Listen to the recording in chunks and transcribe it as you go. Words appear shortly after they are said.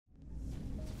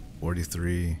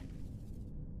43.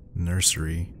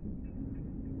 Nursery.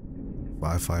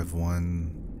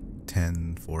 551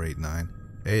 10 489.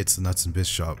 Hey, it's the Nuts and Bits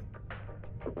shop.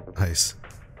 Nice.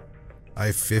 I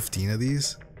have 15 of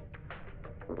these.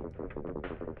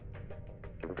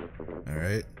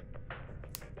 Alright.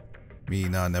 Me,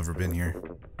 never been here.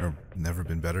 Or never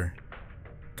been better.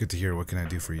 Good to hear. What can I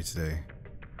do for you today?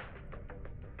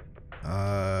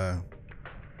 Alright,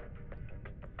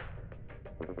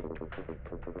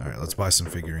 let's buy some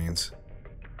figurines.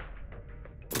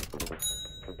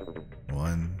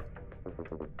 1.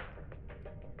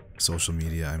 Social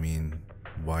media, I mean,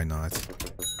 why not?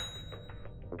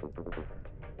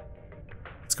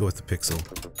 Let's go with the Pixel.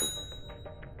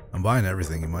 I'm buying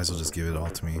everything, you might as well just give it all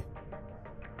to me.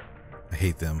 I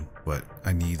hate them, but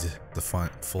I need the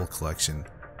full collection.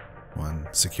 1.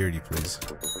 Security, please.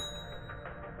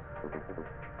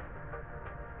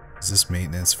 Is this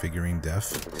maintenance figurine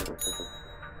def?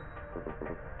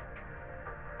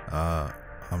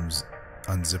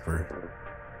 Unzipper.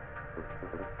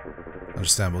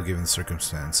 Understandable given the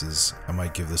circumstances. I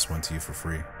might give this one to you for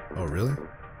free. Oh, really?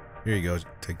 Here you go.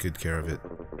 Take good care of it.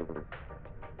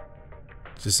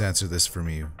 Just answer this for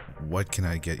me. What can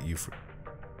I get you for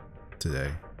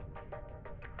today?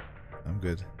 I'm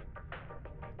good.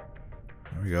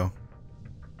 There we go.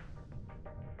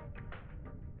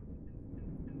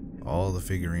 All the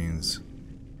figurines.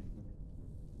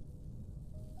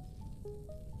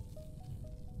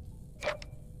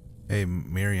 Hey,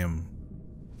 Miriam.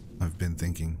 I've been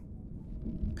thinking.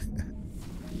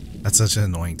 That's such an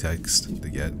annoying text to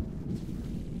get.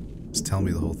 Just tell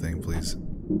me the whole thing, please.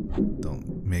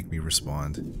 Don't make me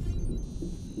respond.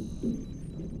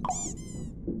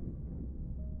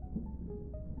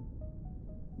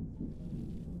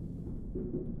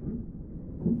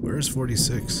 Where is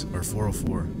 46 or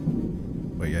 404?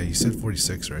 Wait, yeah, you said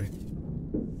 46, right?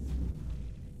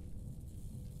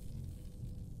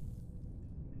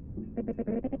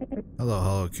 Hello,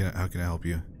 how can I help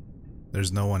you?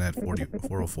 There's no one at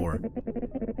 404.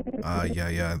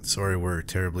 Yeah, sorry, we're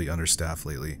terribly understaffed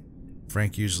lately.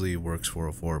 Frank usually works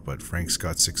 404, but Frank's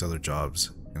got 6 other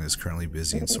jobs and is currently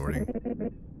busy in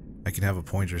sorting. I can have a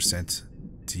pointer sent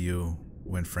to you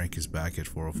when Frank is back at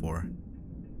 404.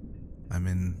 I'm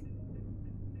in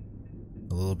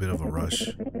a little bit of a rush.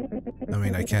 I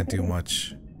mean, I can't do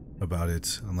much about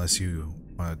it unless you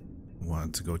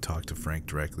want to go talk to Frank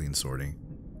directly in sorting.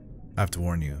 I have to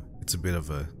warn you, it's a bit of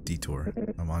a detour.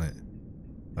 I'm on it.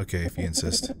 Okay, if you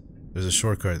insist. There's a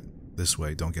shortcut this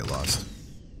way, don't get lost.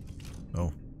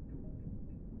 Oh.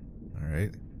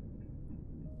 Alright.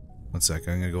 1 sec,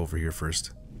 I'm gonna go over here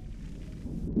first.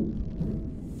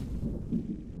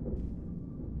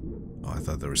 Oh, I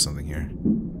thought there was something here.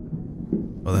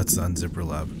 Oh, that's the unzipper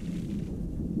lab.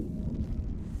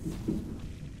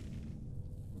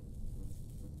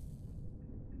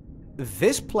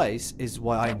 This place is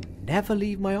why I never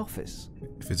leave my office.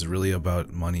 If it's really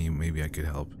about money, maybe I could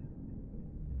help.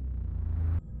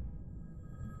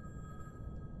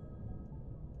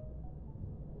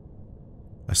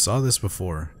 I saw this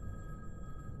before.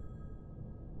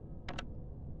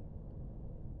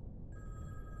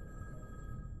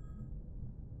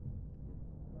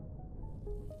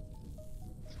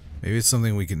 Maybe it's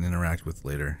something we can interact with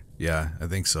later. Yeah, I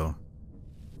think so.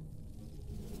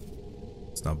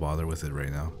 Let's not bother with it right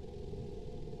now.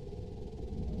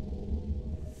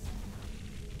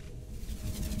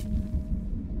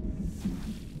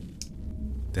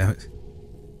 Damn it.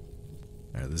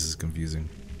 Alright, this is confusing.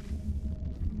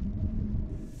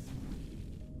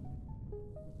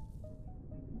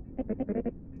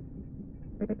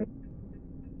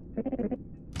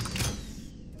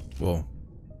 Whoa.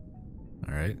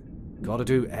 Alright. Gotta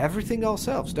do everything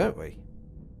ourselves, don't we?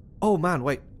 Oh man,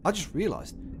 wait, I just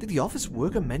realized. Did the office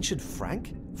worker mention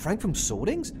Frank? Frank from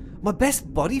Sortings? My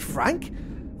best buddy, Frank?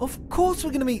 Of course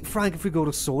we're gonna meet Frank if we go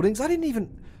to Sortings. I didn't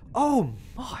even... Oh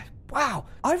my, wow.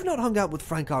 I've not hung out with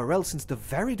Frank IRL since the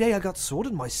very day I got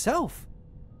sorted myself.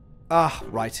 Ah,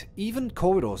 right. Even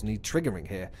corridors need triggering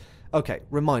here. Okay,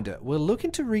 reminder. We're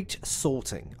looking to reach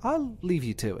sorting. I'll leave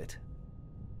you to it.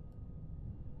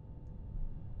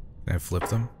 Can I flip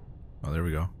them? Oh, there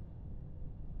we go.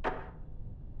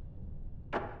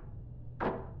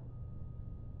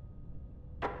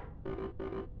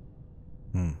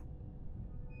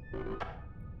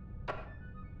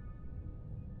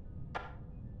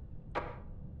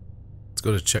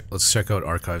 Let's check out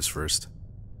archives first.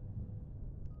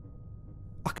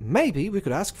 Maybe we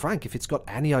could ask Frank if it's got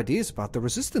any ideas about the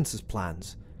Resistance's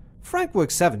plans. Frank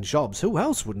works 7 jobs. Who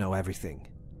else would know everything?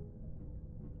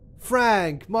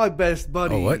 Frank, my best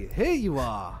buddy. Oh, what? Here you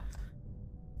are.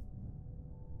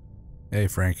 Hey,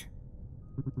 Frank.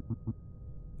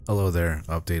 Hello there,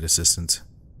 Update Assistant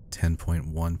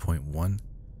 10.1.1.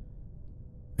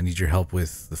 I need your help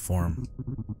with the form.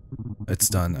 It's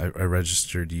done. I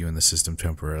registered you in the system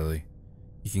temporarily.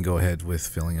 You can go ahead with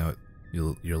filling out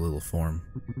your little form.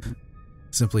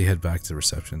 Simply head back to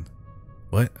reception.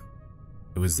 What?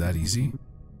 It was that easy?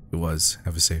 It was.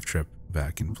 Have a safe trip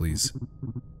back, and please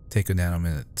take a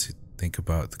nanominute to think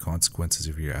about the consequences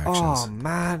of your actions. Oh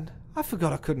man, I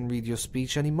forgot I couldn't read your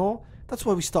speech anymore. That's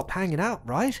why we stopped hanging out,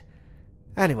 right?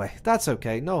 Anyway, that's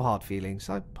okay, no hard feelings.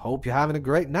 I hope you're having a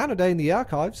great nano day in the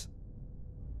archives.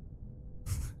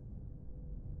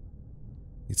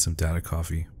 Need some data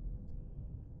coffee.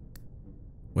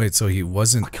 Wait, so he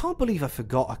wasn't... I can't believe I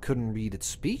forgot I couldn't read its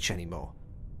speech anymore.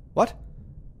 What?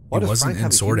 Why He does wasn't Frank in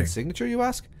have a sorting. human signature, you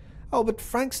ask? Oh, but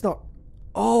Frank's not...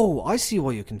 Oh, I see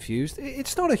why you're confused.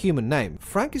 It's not a human name.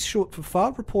 Frank is short for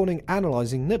File Reporting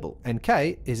Analyzing Nibble, and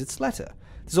K is its letter.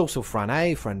 There's also Fran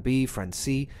A, Fran B, Fran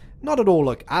C. Not at all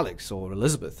like Alex or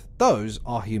Elizabeth. Those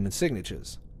are human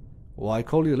signatures. Why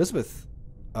call you Elizabeth?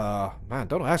 Man,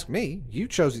 don't ask me. You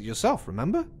chose it yourself,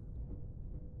 remember?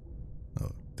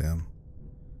 Oh, damn.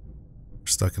 We're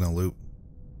stuck in a loop.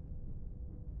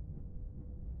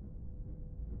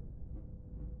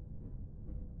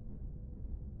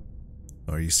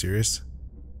 Are you serious?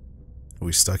 Are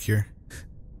we stuck here?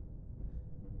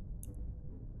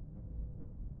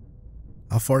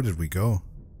 How far did we go?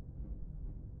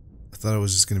 I thought it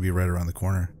was just going to be right around the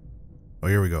corner. Oh,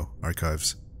 here we go.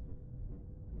 Archives.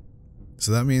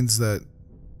 So that means that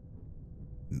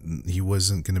he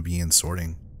wasn't going to be in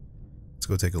sorting. Let's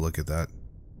go take a look at that.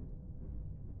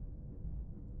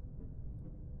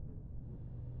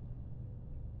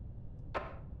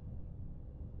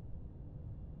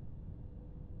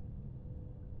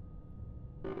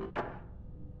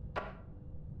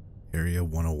 Area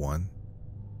 101.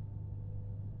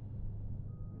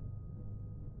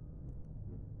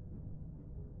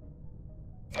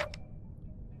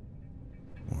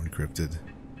 More encrypted.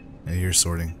 Hey, you're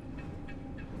sorting.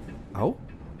 Oh?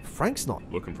 Frank's not.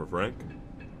 Looking for Frank?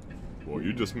 Well,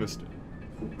 you just missed it.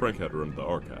 Frank had to run the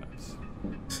archives.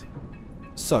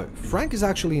 So, Frank is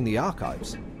actually in the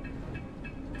archives.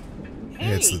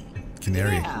 Hey, it's the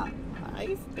canary. Yeah,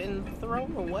 I've been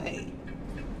thrown away.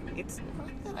 It's not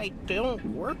that I don't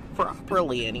work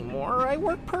properly anymore. I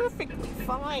work perfectly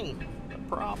fine. The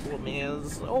problem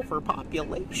is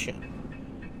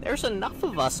overpopulation. There's enough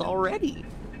of us already.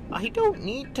 I don't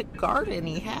need to guard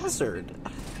any hazard.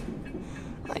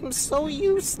 I'm so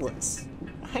useless.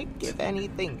 I'd give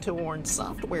anything to warn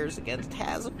softwares against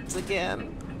hazards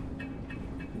again.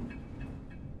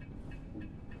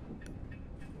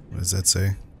 What does that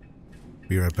say?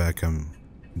 Be right back. I'm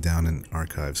down in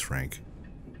archives, Frank.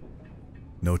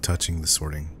 No touching the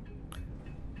sorting. I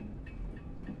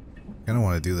kinda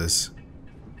want to do this.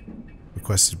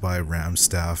 Requested by RAM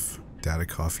staff, Data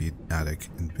Coffee, Attic,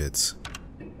 and Bits.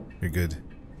 You're good.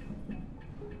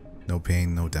 No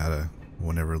pain, no data.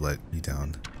 Won't ever let you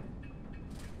down.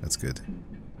 That's good.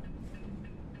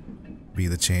 Be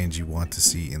the change you want to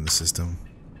see in the system.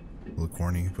 A little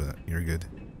corny, but you're good.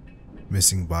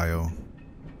 Missing bio.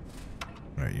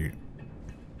 Alright, you're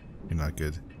not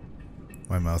good.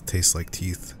 My mouth tastes like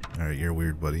teeth. Alright, you're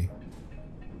weird, buddy.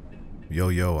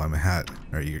 Yo, I'm a hat.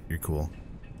 Alright, you're cool.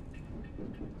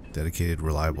 Dedicated,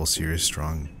 reliable, serious,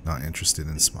 strong, not interested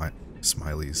in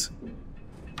smileys.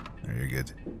 Alright, you're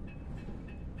good.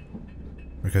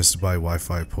 Requested by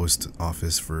Wi-Fi post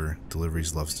office for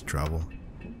deliveries, loves to travel.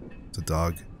 It's a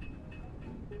dog.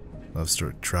 Loves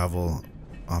to travel.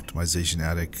 Optimization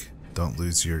addict. Don't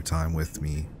lose your time with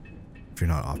me if you're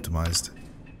not optimized.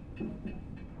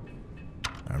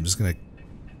 I'm just gonna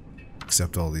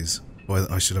accept all these. Oh,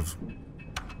 I should have.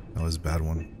 That was a bad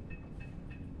one.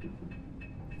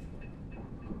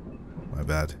 My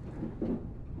bad.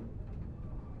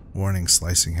 Warning,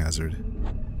 slicing hazard.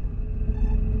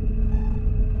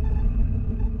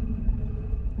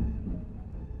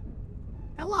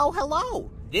 Hello.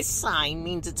 This sign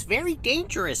means it's very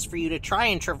dangerous for you to try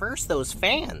and traverse those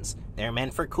fans. They're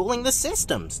meant for cooling the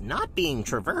systems, not being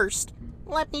traversed.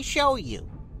 Let me show you.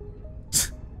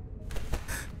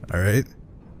 Alright.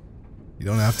 You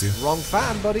don't have to. Wrong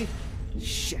fan, buddy.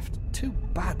 Shift. Too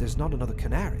bad there's not another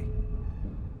canary.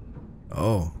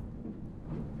 Oh.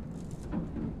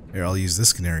 Here, I'll use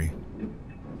this canary.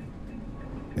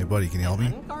 Hey, buddy, can you help me?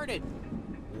 Unguarded.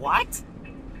 What?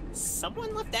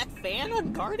 Someone left that fan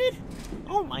unguarded?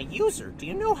 Oh, my user, do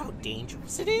you know how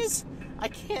dangerous it is? I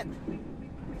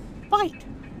can't... Bite.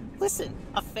 Listen,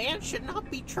 a fan should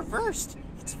not be traversed.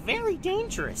 It's very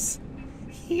dangerous.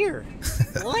 Here,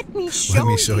 let me show you. Let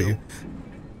me show you.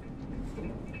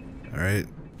 Alright.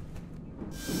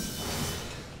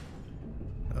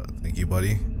 Thank you,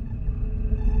 buddy.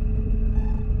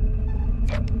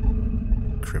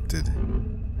 Cryptid.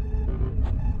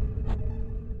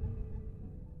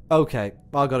 Okay,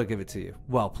 I gotta give it to you.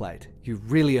 Well played. You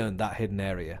really earned that hidden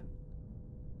area.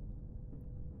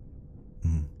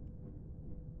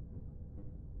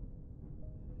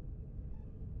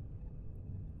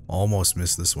 Almost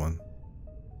missed this one.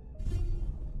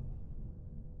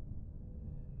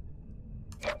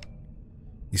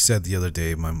 You said the other day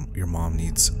your mom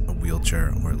needs a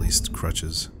wheelchair, or at least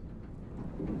crutches.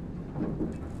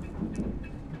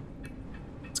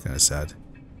 It's kind of sad.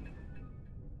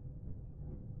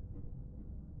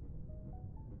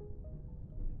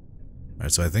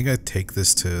 Alright, so I think I take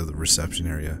this to the reception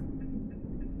area.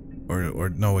 Or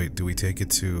no, wait, do we take it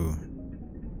to...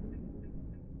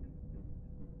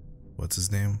 What's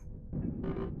his name?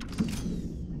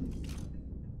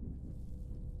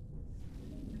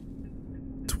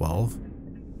 $12?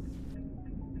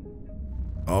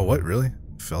 Oh, what? Really?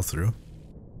 Fell through?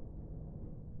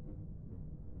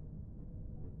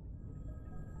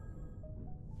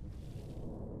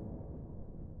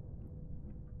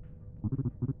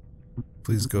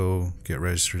 Please go get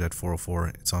registered at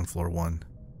 404. It's on floor 1.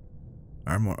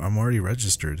 I'm already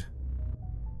registered.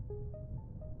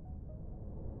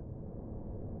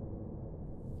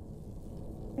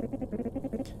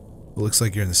 Well, looks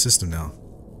like you're in the system now.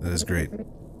 That is great.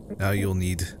 Now you'll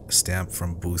need a stamp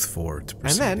from booth 4 to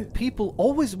proceed. And then, people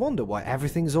always wonder why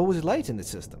everything's always late in the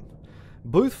system.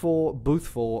 Booth 4, booth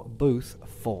 4, booth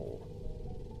 4.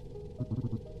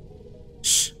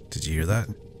 Shh, did you hear that?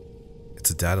 It's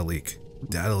a data leak.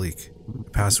 Data leak. The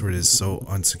password is so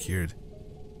unsecured.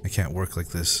 I can't work like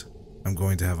this. I'm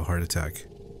going to have a heart attack.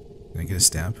 Can I get a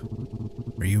stamp?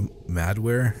 Are you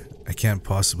madware? I can't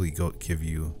possibly give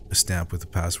you a stamp with a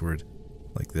password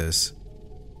like this.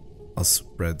 I'll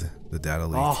spread the data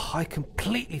leak. Oh, I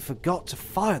completely forgot to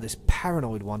fire this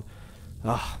paranoid one.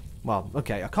 Well,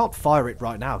 okay, I can't fire it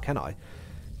right now, can I?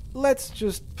 Let's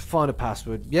just find a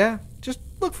password, yeah? Just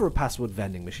look for a password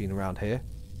vending machine around here.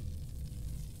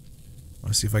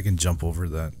 Let's see if I can jump over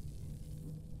that.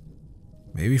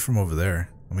 Maybe from over there.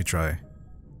 Let me try.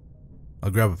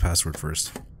 I'll grab a password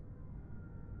first.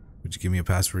 Would you give me a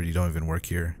password? You don't even work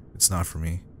here. It's not for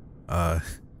me.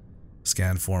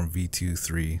 Scan form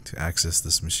V23 to access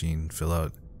this machine. Fill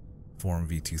out form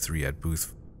V23 at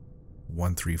booth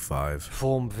 135.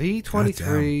 Form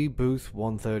V23, booth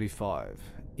 135.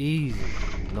 Easy.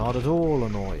 Not at all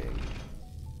annoying.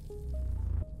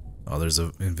 Oh, there's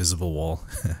an invisible wall.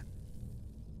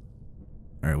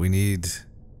 Alright, we need...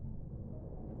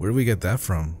 Where do we get that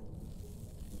from?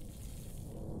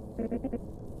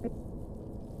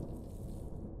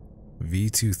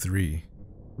 V23.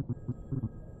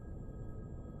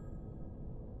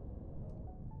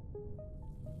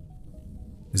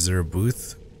 Is there a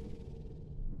booth?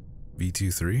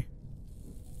 V23?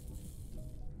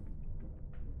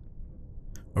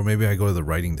 Or maybe I go to the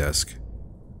writing desk.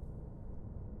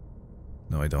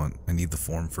 No, I don't. I need the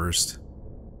form first.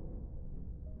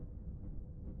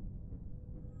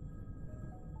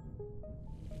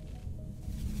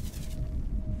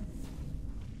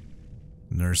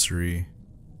 Nursery.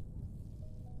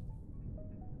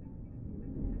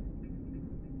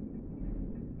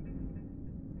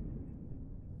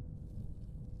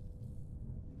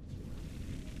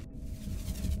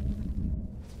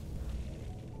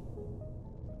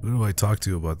 Who do I talk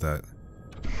to about that?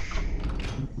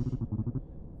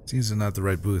 Seems they're not the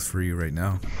right booth for you right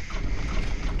now.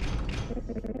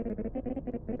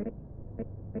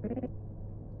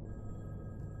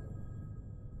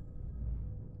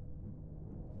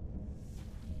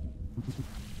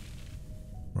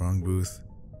 Wrong booth.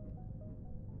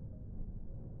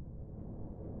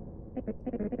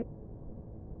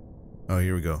 Oh,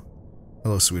 here we go.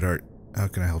 Hello, sweetheart. How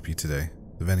can I help you today?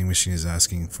 The vending machine is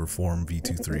asking for form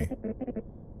V23.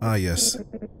 Ah, yes.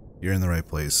 You're in the right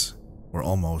place. Or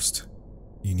almost.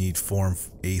 You need form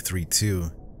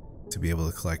A32 to be able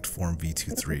to collect form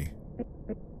V23.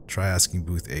 Try asking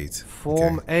booth 8.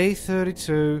 Form Okay.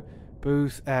 A32,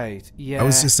 booth 8. Yeah. I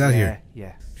was just out here.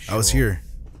 Yeah. I was sure. here.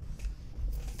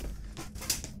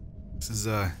 This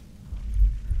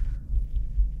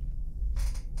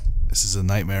is a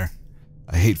nightmare.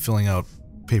 I hate filling out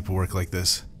paperwork like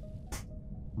this.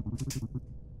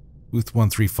 Booth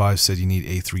 135 said you need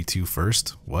A32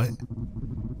 first? What?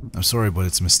 I'm sorry, but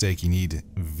it's a mistake. You need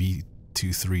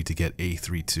V23 to get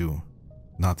A32,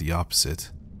 not the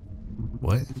opposite.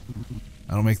 What?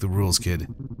 I don't make the rules, kid.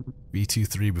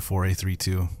 V23 before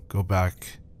A32. Go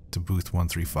back to booth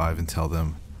 135 and tell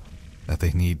them that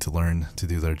they need to learn to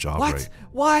do their job What? right.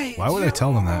 Why? Why would I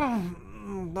tell them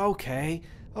that? Okay,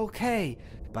 okay.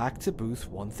 Back to booth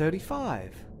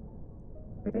 135.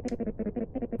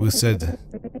 Who said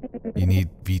you need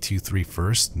V23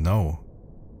 first? No.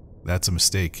 That's a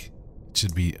mistake. It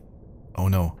should be... Oh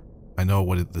no. I know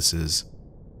what this is.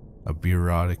 A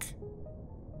bureaucratic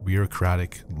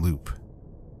loop.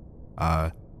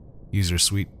 User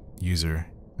suite user.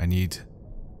 I need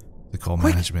the call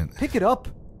Quick, management. pick it up.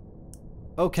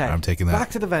 Okay, I'm taking that. back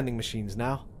to the vending machines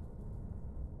now.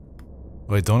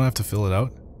 Wait, don't I have to fill it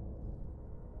out?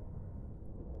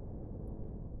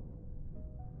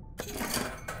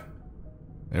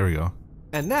 There we go.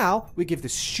 And now, we give the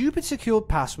stupid secured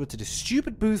password to the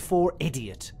stupid booth 4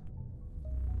 idiot.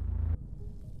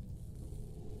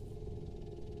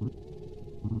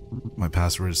 My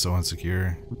password is so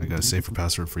insecure. I got a safer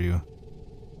password for you.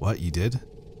 What? You did?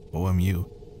 OMU.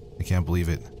 I can't believe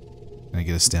it. Can I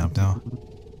get a stamp now?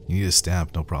 You need a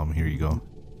stamp, no problem. Here you go.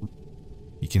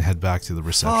 You can head back to the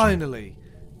reception. Finally!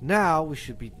 Now we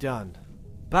should be done.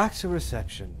 Back to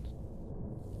reception.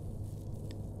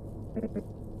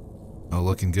 Oh,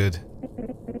 looking good.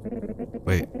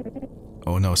 Wait.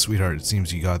 Oh no, sweetheart, it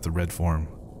seems you got the red form.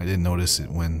 I didn't notice it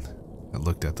when I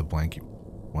looked at the blank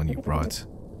one you brought.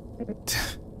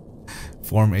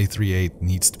 Form A38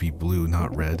 needs to be blue,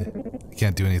 not red. I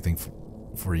can't do anything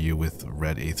for you with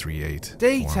red A38.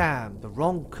 Daytime, the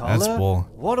wrong color? That's bull.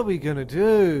 What are we gonna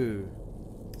do?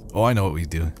 Oh, I know what we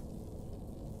do.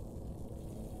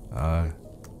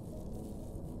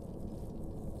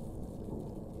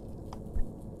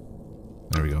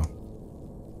 There we go.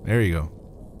 There you go.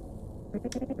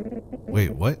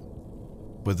 Wait, what?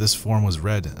 But this form was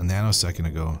red a nanosecond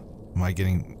ago. Am I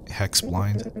getting hex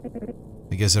blind?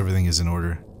 I guess everything is in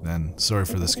order. Then, sorry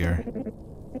for the scare.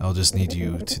 I'll just need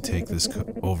you to take this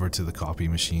over to the copy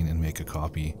machine and make a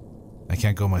copy. I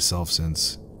can't go myself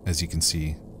since, as you can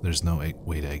see, there's no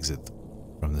way to exit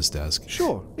from this desk.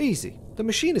 Sure, easy. The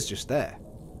machine is just there.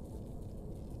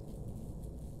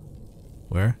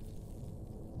 Where?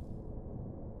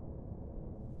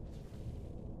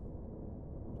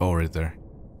 Oh, right there.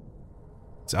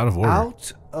 It's out of order.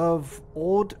 Out of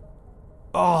order?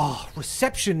 Oh,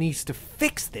 reception needs to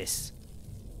fix this.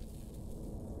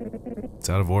 It's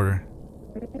out of order.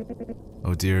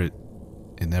 Oh dear,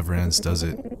 it never ends, does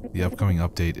it? The upcoming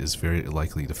update is very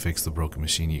likely to fix the broken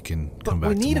machine. You can come back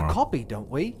But we need tomorrow. a copy, don't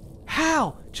we?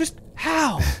 How? Just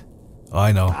how? Oh,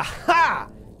 I know. Aha!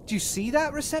 Do you see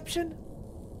that, reception?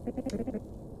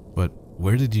 But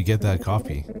where did you get that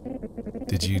copy?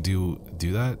 Did you do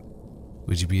that?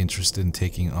 Would you be interested in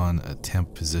taking on a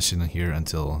temp position here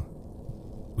until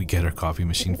we get our copy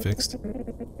machine fixed?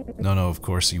 No, of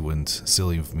course you wouldn't.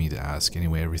 Silly of me to ask.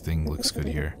 Anyway, everything looks good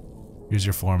here. Here's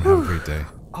your form. Have a great day.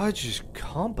 I just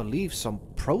can't believe some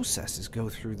processes go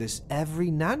through this every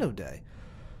nanoday.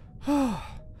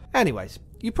 Anyways,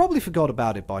 you probably forgot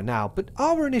about it by now, but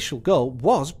our initial goal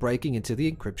was breaking into the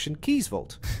encryption keys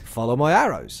vault. Follow my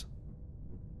arrows.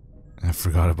 I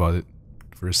forgot about it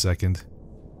for a second.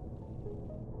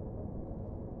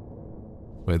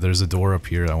 Wait, there's a door up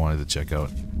here I wanted to check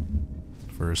out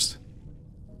first.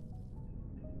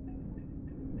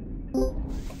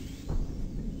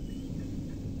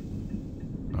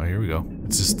 Oh, here we go.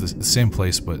 It's just the same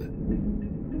place, but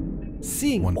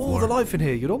Seeing one all floor. the life in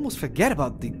here, you'd almost forget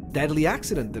about the deadly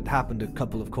accident that happened a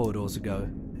couple of corridors ago.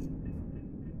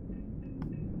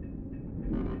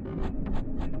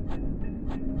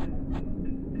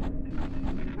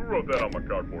 Who wrote that on my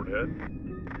cardboard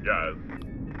head? Guys,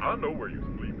 I know where you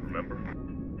sleep, remember?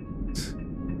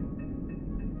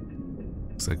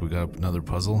 looks like we got another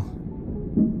puzzle.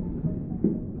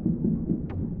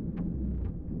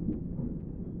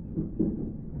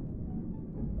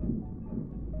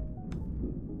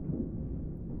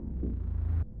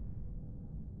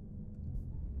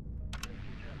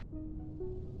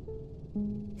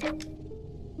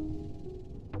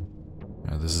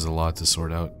 This is a lot to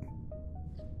sort out.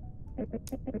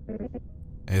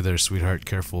 Hey there, sweetheart,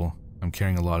 careful. I'm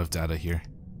carrying a lot of data here.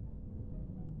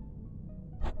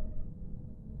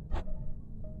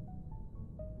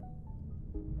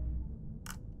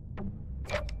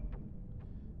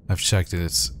 I've checked it,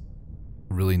 it's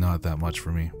really not that much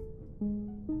for me.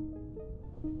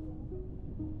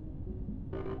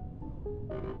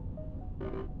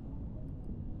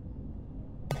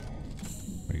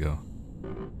 There we go.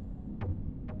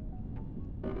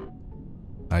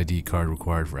 ID card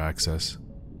required for access.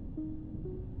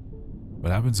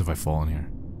 What happens if I fall in here?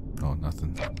 Oh,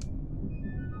 nothing.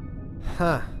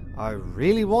 Huh. I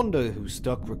really wonder who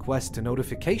stuck request to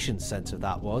notification center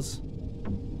that was.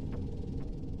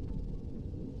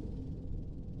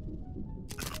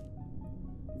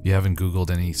 If you haven't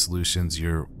Googled any solutions,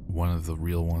 you're one of the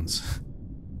real ones.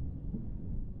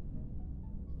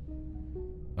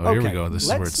 Oh, here we Okay, go. This is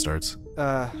where it starts.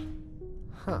 Huh.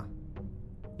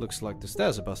 Looks like the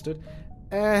stairs are busted.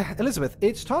 Elizabeth,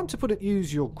 it's time to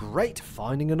use your great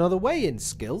finding another way in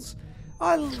skills.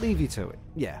 I'll leave you to it.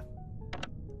 Yeah.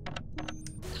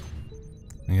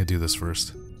 I'm gonna do this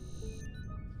first.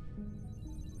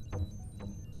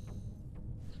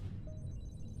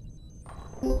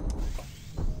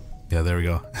 Yeah, there we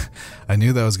go. I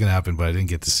knew that was gonna happen, but I didn't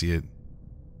get to see it.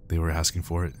 They were asking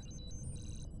for it.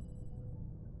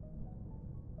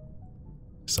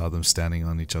 Saw them standing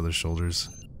on each other's shoulders.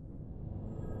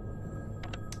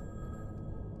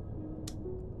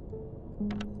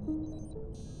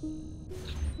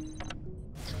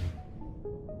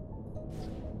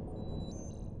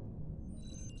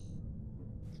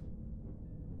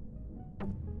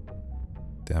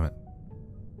 Damn it.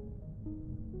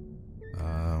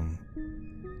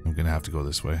 I'm gonna have to go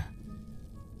this way.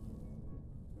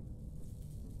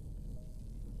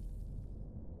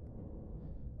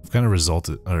 I've kind of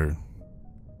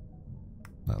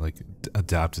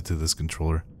adapted to this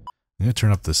controller. I'm gonna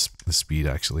turn up the speed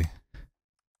actually.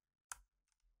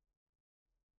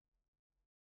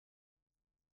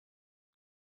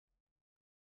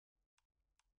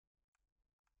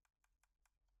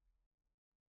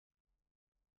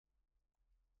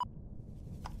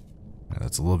 Yeah,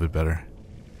 that's a little bit better.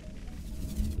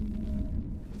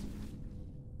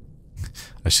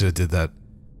 I should have did that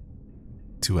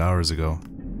 2 hours ago.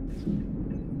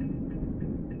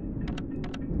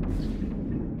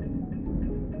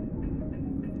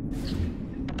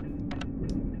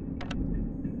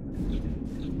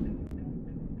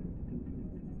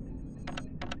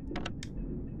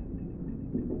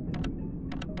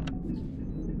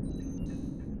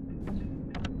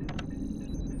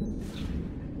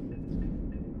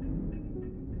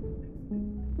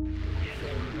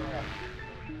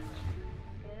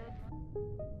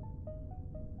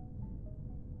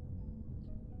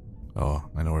 Oh,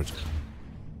 I know where it's...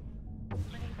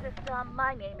 System,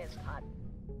 my name is Todd.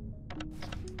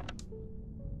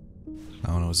 I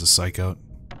don't know, is a psych out?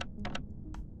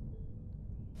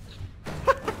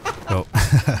 Oh.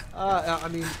 I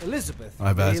mean, Elizabeth,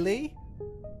 My bad. really?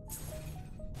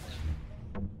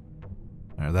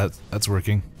 Alright, that's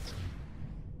working.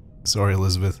 Sorry,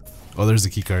 Elizabeth. Oh, there's the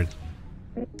key card.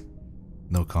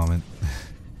 No comment.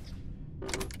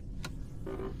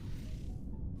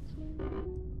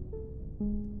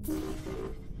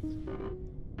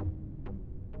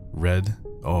 Red.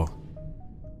 Oh.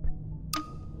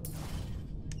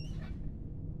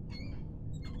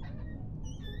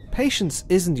 Patience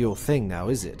isn't your thing now,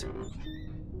 is it?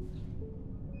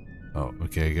 Oh,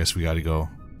 okay, I guess we gotta go.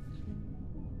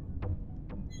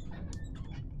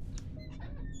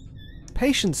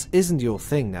 Patience isn't your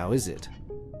thing now, is it?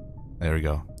 There we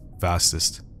go.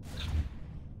 Fastest.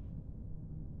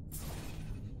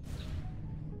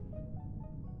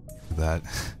 Look at that.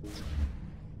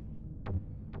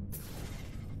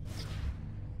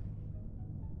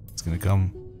 It's gonna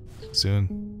come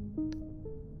soon.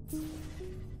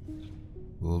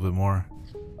 A little bit more.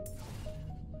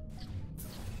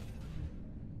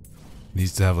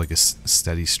 Needs to have like a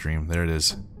steady stream. There it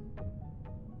is.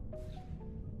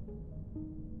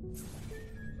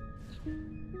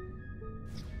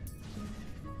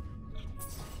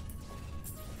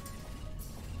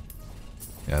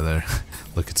 Yeah, there.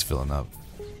 Look, it's filling up.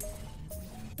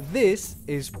 This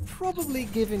is probably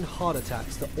giving heart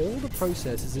attacks to all the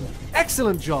processes in...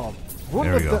 Excellent job! One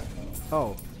There we of go. the...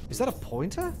 Oh, is that a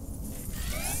pointer?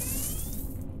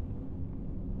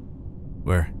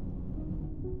 Where?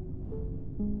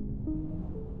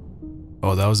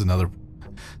 Oh, that was another...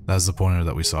 That's the pointer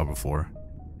that we saw before.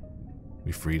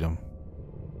 We freed him.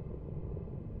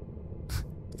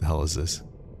 What the hell is this?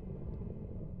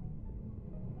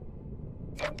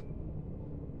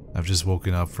 I've just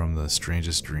woken up from the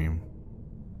strangest dream.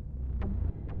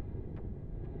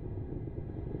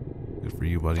 Good for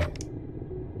you, buddy.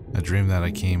 I dreamed that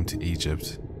I came to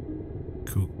Egypt.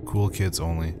 Cool kids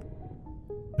only.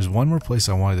 There's one more place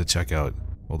I wanted to check out.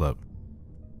 Hold up.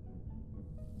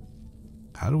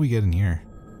 How do we get in here?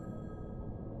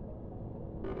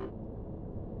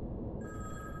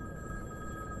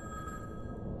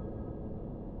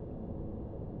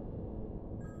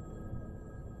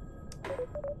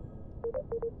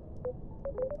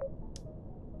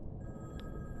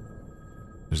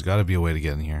 There's got to be a way to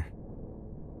get in here.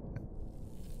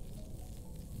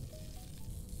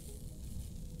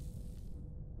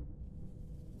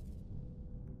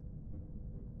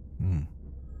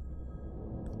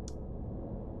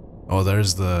 Oh,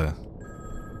 there's the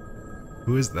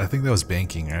Who is? I think that was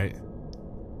banking, right?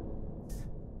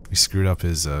 We screwed up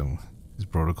his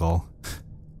protocol.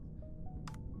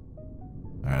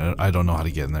 Alright, I don't know how to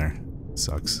get in there.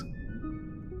 Sucks.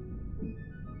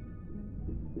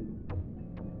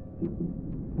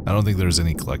 I don't think there's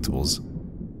any collectibles.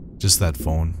 Just that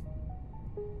phone.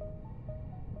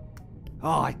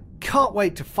 Oh, I can't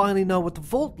wait to finally know what the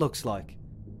vault looks like.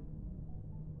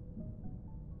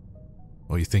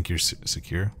 Oh, you think you're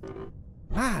secure?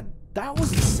 Man, that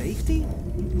was the safety?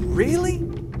 Really?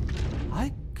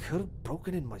 I could have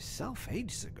broken in myself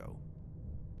ages ago.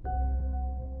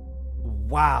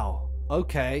 Wow.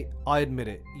 Okay, I admit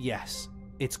it. Yes,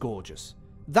 it's gorgeous.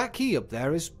 That key up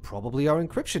there is probably our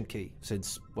encryption key,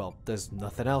 since, well, there's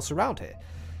nothing else around here.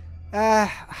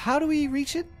 How do we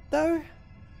reach it, though?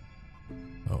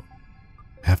 Oh.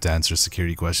 I have to answer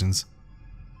security questions.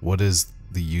 What is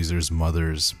the user's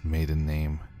mother's maiden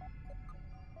name?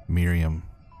 Miriam.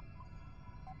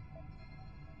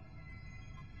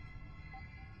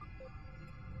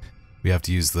 We have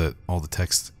to use all the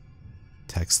text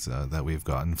that we've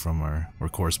gotten from our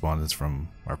correspondence from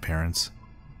our parents.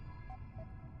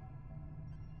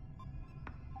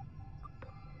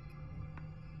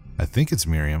 I think it's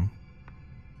Miriam.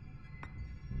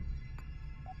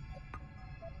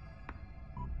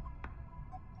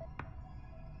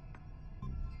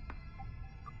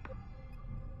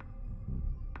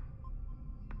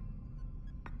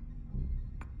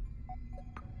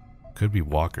 Could be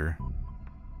Walker.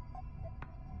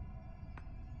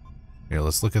 Here,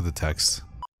 let's look at the text.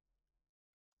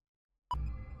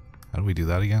 How do we do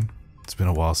that again? It's been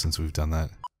a while since we've done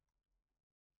that.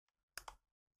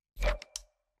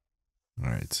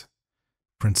 Alright.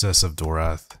 Princess of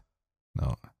Dorath.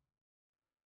 No.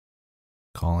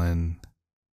 Colin.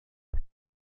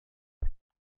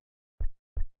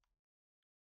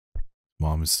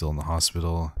 Mom is still in the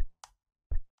hospital.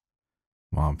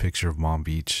 Mom, picture of Mom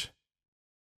Beach.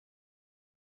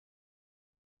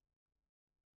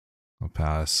 I'll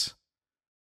pass.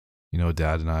 You know,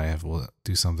 Dad and I will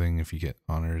do something if you get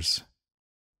honors.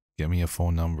 Get me a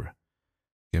phone number.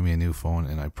 Get me a new phone,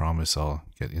 and I promise I'll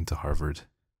get into Harvard.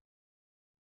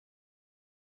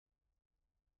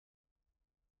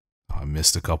 Oh, I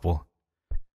missed a couple.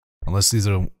 Unless these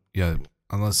are, yeah,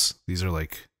 unless these are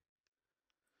like,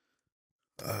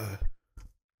 what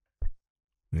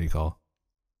do you call?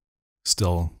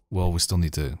 Still, well, we still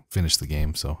need to finish the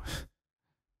game, so.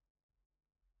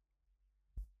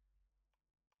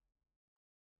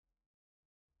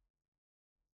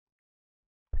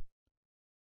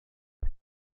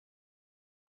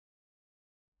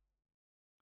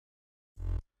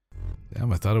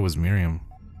 Damn, I thought it was Miriam.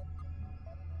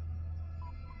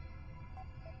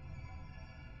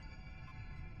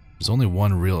 There's only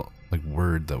one real, like,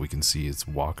 word that we can see. It's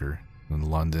Walker, then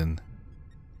London,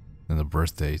 then the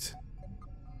birth date.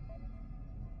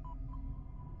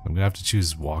 I'm gonna have to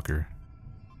choose Walker.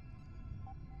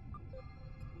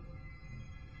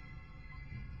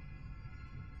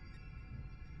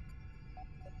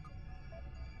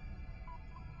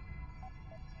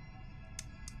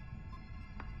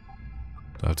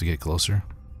 Do I have to get closer?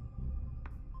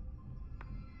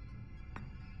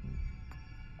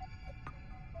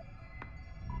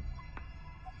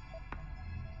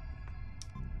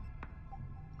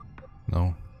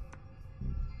 No.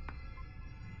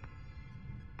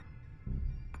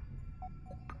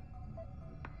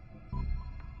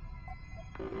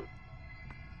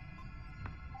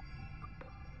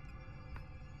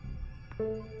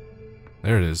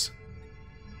 There it is.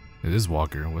 It is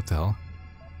Walker. What the hell?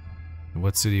 In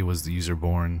what city was the user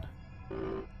born?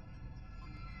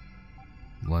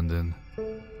 London.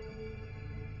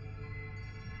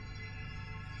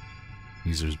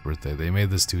 User's birthday. They made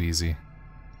this too easy.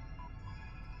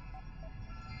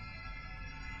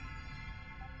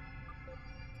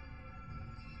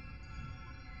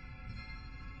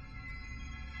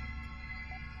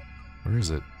 Where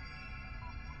is it?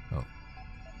 Oh.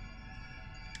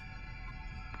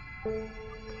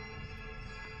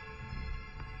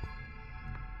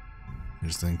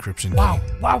 Here's the encryption key.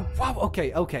 Wow.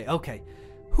 Okay.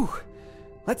 Whew.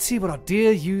 Let's see what our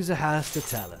dear user has to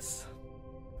tell us.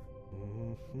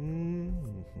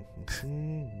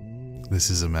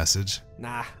 This is a message?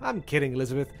 Nah, I'm kidding,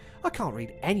 Elizabeth. I can't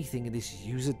read anything in this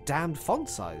user damned font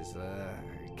size.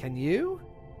 Can you?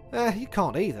 You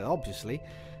can't either, obviously.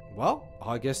 Well,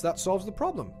 I guess that solves the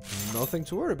problem. Nothing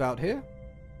to worry about here.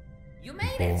 You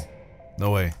made it! No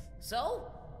way. So,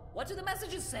 what do the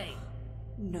messages say?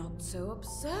 Not so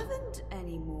observant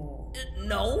anymore.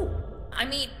 No. I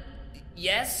mean,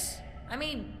 yes. I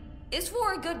mean, it's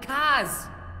for a good cause.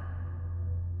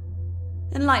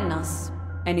 Enlighten us.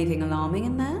 Anything alarming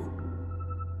in there?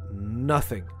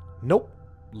 Nothing. Nope.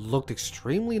 Looked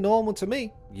extremely normal to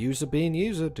me. User being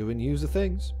user, doing user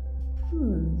things.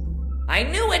 I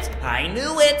knew it! I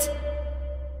knew it!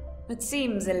 It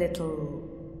seems a little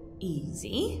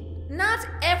easy. Not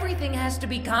everything has to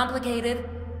be complicated.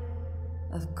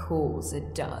 Of course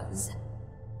it does.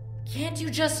 Can't you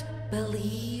just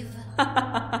believe?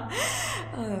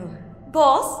 Oh.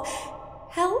 Boss,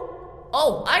 help?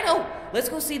 Oh, I know! Let's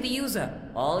go see the user.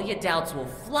 All your doubts will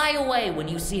fly away when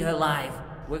you see her live.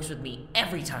 Works with me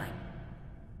every time.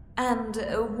 And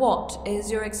what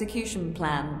is your execution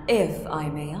plan, if I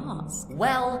may ask?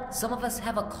 Well, some of us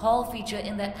have a call feature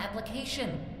in that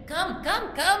application. Come,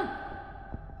 come, come!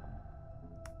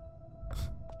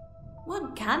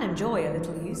 One can enjoy a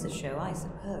little user show, I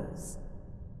suppose.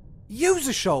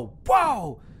 User show!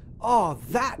 Wow! Oh,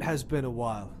 that has been a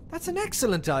while. That's an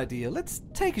excellent idea. Let's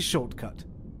take a shortcut.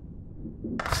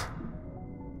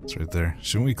 It's right there.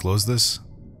 Shouldn't we close this?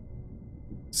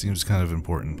 Seems kind of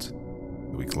important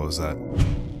that we close that.